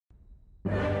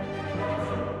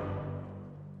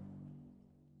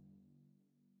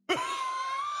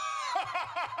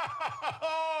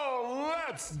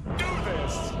Let's do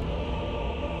this!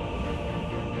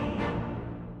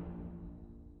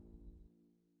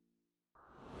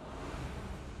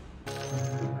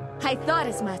 I thought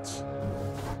as much.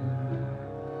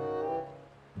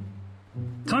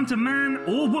 Time to man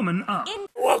or woman up.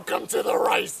 Welcome to the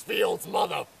rice fields,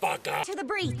 motherfucker! To the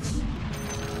breach.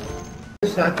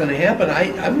 It's not gonna happen.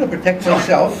 I'm gonna protect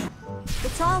myself.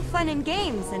 It's all fun and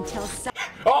games until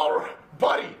Alright,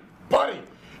 buddy!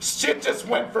 Shit just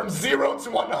went from 0 to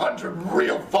 100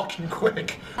 real fucking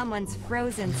quick. someone's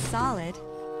frozen solid.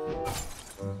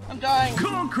 I'm dying.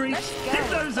 Come on, creeps. Let's go. Hit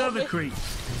those other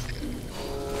creeps.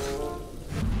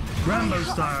 Rambo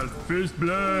style, first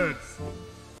blood.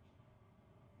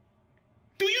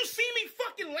 Do you see me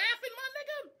fucking laughing, my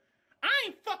nigga? I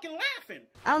ain't fucking laughing.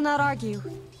 I'll not argue.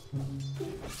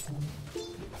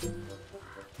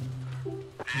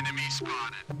 Enemy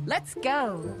spotted. Let's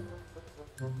go.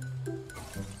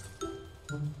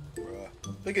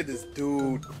 Look at this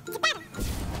dude.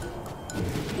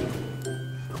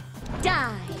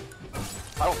 Die.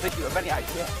 I don't think you have any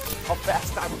idea how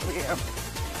fast I really am.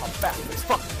 I'm fast as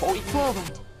fuck, boy.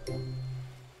 Forward.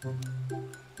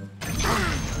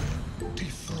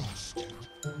 Defrost.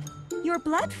 Your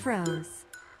blood froze.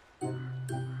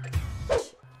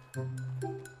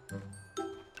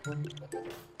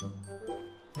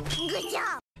 Good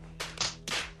job.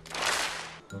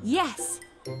 Yes.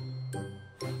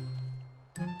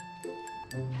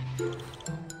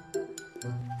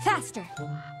 Faster.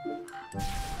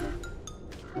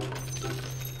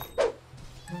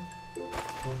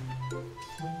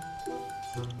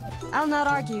 I'll not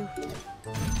argue.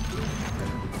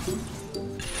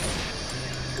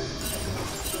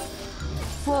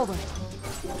 Forward.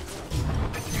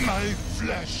 My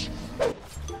flesh.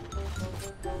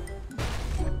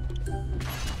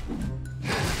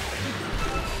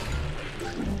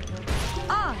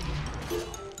 On.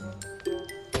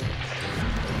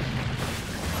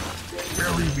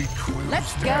 Bury me close.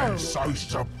 Let's go. So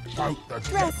support the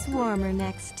Dress warmer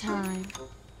next time.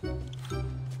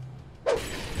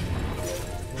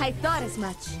 I thought as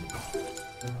much.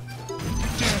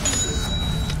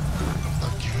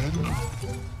 again.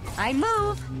 I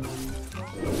move.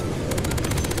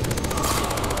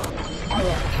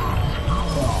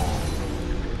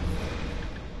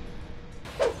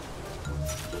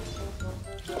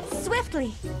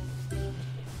 Swiftly.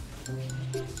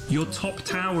 Your top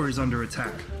tower is under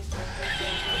attack.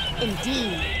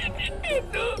 Indeed.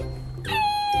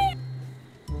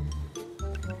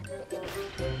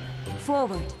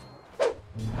 Forward.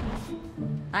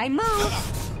 I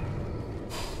move.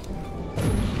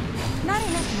 Not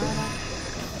enough mana.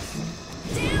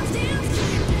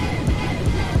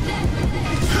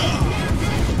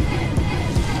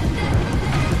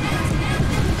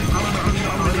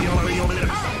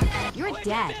 You're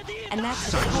dead, and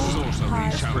that's a cold,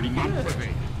 hard fact.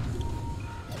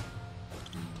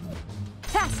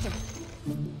 Faster.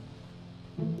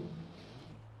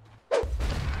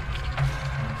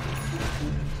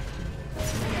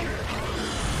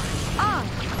 On.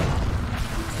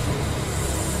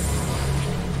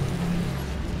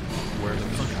 Where the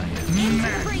fuck are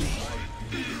you?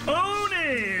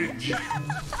 Ownage!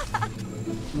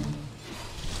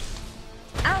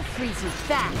 I'll freeze you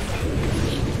fast.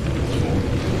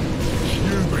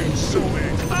 You've been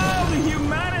sowing. Oh, the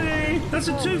humanity! That's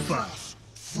a twofer.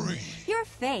 Free. Your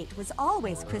fate was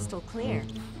always crystal clear.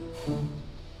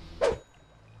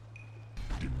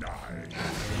 Denied.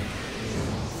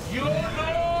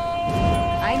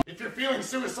 If you're feeling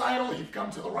suicidal, you've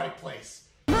come to the right place.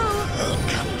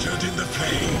 Captured in the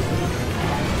flame.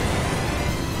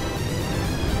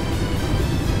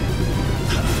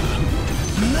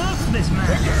 Nerf this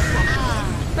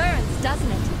man! Burns,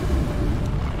 doesn't it?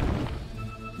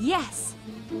 Yes.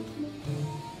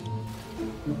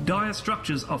 Dire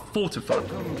structures are fortified.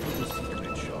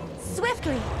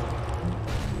 Swiftly.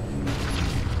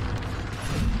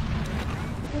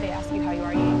 They ask you how you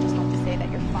are, you just have to say that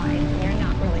you're fine. And you're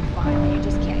not really fine. You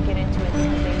just can't get into it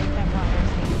because they never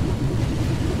understand.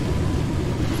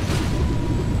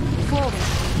 Forward.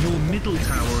 Your middle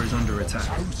tower is under attack.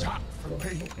 How's that for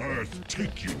me? I'll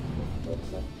take you.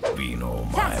 Been all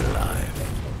my life.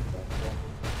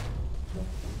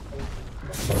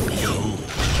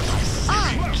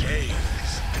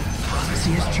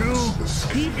 Prophecy is true.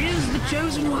 He is the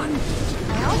chosen one.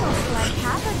 I almost like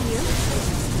half of you.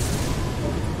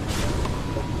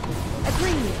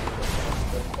 Agreed.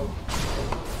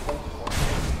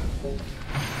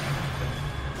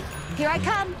 Here I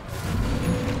come.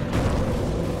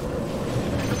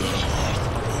 The heart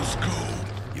grows cold.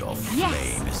 Your Yes.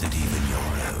 flame isn't even your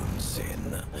own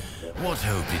sin. What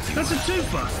hope did you That's a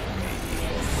twofer.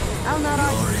 I'll not Your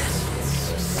argue.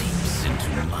 essence seeps into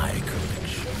my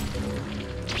collection.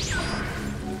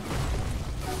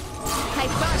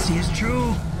 Prophecy is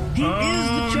true. He is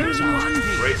the chosen one.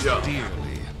 Great job.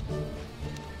 Dearly.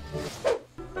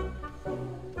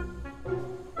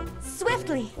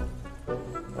 Swiftly.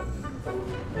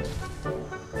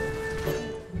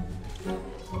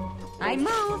 I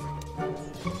move.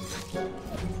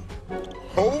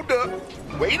 Hold up.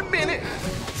 Wait a minute.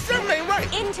 Something ain't right.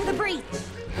 Into the breach.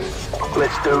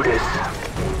 Let's do this.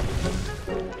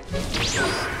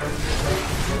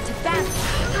 To battle.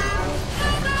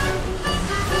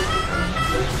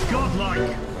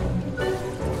 Godlike.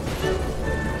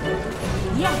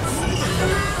 Yes.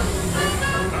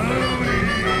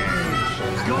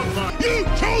 Godlike. You've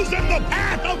chosen the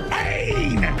path of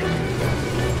pain!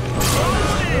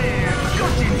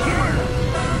 Got him here.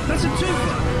 That's a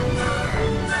twofer.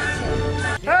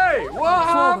 Hey, what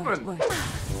Forward. happened? Work.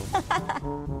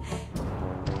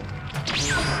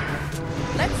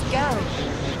 Let's go.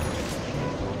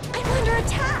 I'm under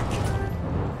attack.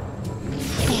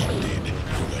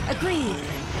 Agreed.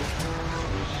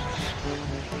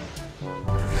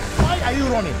 Why are you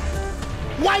running?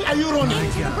 Why are you running?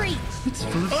 Into the breach. It's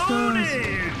full of stars.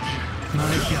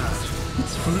 My God.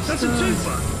 It's full of stars. That's a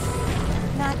twofer.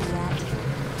 Not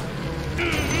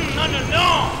yet. No.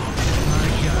 My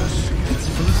God. It's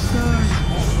full of stars.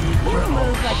 You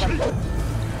move like a...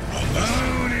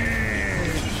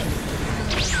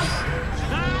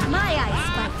 My eyes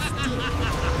spike steel.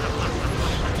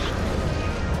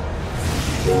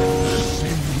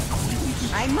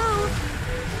 I move.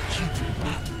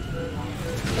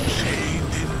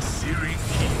 Chained in searing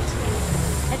heat.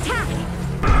 Attack.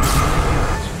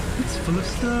 It's full of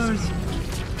stars.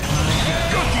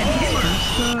 Got him here.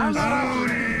 I'll not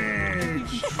argue.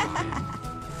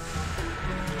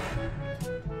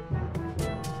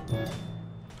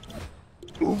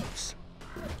 Oops.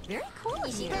 Very cool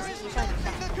of you.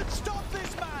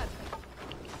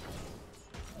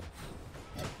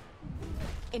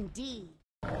 Indeed.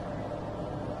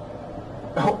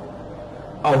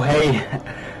 Oh, hey.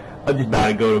 I'm just about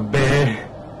to go to bed.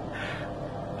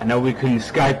 I know we couldn't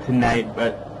Skype tonight,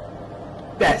 but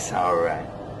that's alright.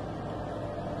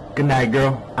 Good night,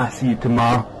 girl. I'll see you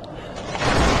tomorrow.